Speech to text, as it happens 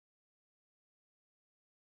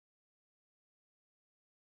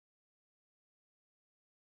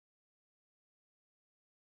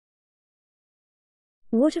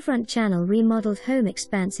Waterfront channel remodeled home,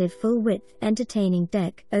 expansive full-width entertaining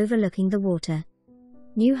deck overlooking the water.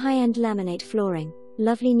 New high-end laminate flooring,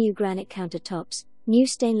 lovely new granite countertops, new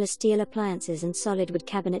stainless steel appliances and solid wood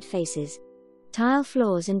cabinet faces. Tile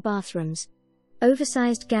floors in bathrooms.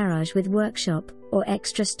 Oversized garage with workshop or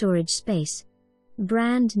extra storage space.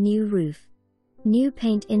 Brand new roof. New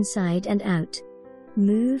paint inside and out.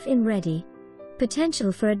 Move-in ready.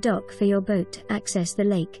 Potential for a dock for your boat to access the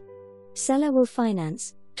lake. Seller will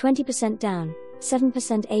finance, 20% down, 7%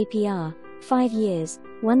 APR, 5 years,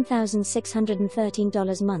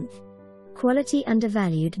 $1,613 month. Quality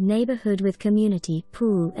undervalued neighborhood with community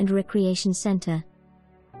pool and recreation center.